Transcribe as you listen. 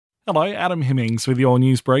Hello, Adam Hemmings with your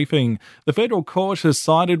news briefing. The federal court has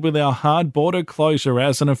sided with our hard border closure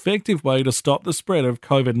as an effective way to stop the spread of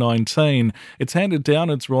COVID-19. It's handed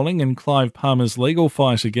down its ruling in Clive Palmer's legal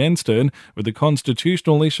fight against it, with the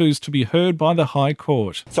constitutional issues to be heard by the High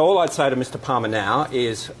Court. So all I'd say to Mr Palmer now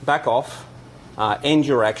is back off, end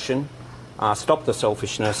your action, stop the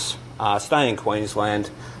selfishness, stay in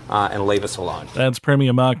Queensland, and leave us alone. That's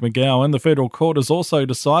Premier Mark McGowan. The federal court has also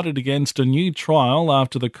decided against a new trial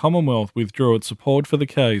after the Commonwealth withdrew its support for the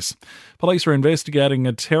case. Police are investigating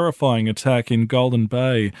a terrifying attack in Golden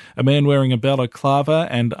Bay. A man wearing a balaclava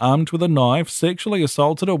and armed with a knife sexually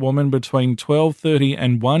assaulted a woman between 12:30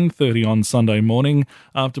 and 1:30 on Sunday morning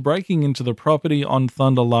after breaking into the property on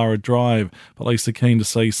Thunderlara Drive. Police are keen to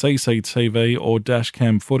see CCTV or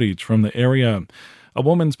dashcam footage from the area. A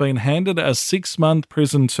woman's been handed a 6-month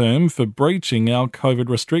prison term for breaching our COVID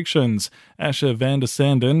restrictions. Asha van der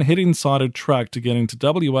Sanden hid inside a truck to get into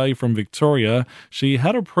WA from Victoria. She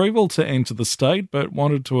had approval to enter the state but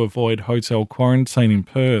wanted to avoid hotel quarantine in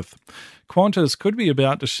Perth. Qantas could be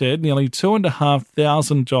about to shed nearly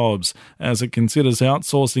 2,500 jobs as it considers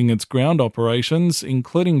outsourcing its ground operations,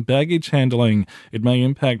 including baggage handling. It may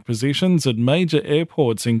impact positions at major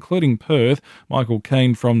airports, including Perth. Michael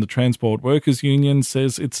Caine from the Transport Workers Union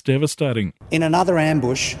says it's devastating. In another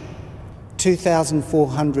ambush,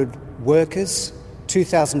 2,400 workers,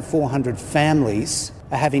 2,400 families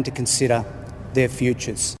are having to consider their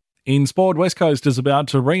futures. In sport, West Coast is about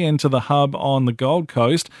to re-enter the hub on the Gold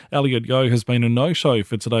Coast. Elliot Yeo has been a no-show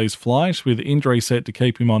for today's flight, with injury set to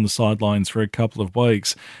keep him on the sidelines for a couple of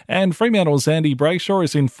weeks. And Fremantle's Andy Brayshaw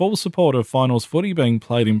is in full support of finals footy being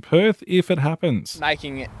played in Perth if it happens.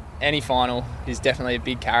 Making any final is definitely a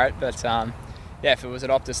big carrot, but if it was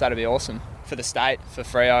at Optus, that'd be awesome for the state, for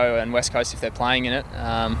Freo and West Coast if they're playing in it.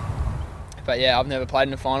 I've never played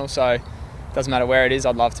in a final, so it doesn't matter where it is,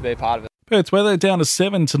 I'd love to be a part of it. Perth's weather down to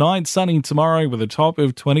 7 tonight, sunny tomorrow with a top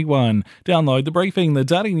of 21. Download The Briefing, the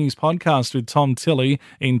Daily News podcast with Tom Tilley.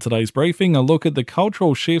 In today's briefing, a look at the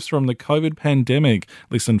cultural shifts from the COVID pandemic.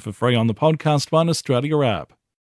 Listen for free on the Podcast One Australia app.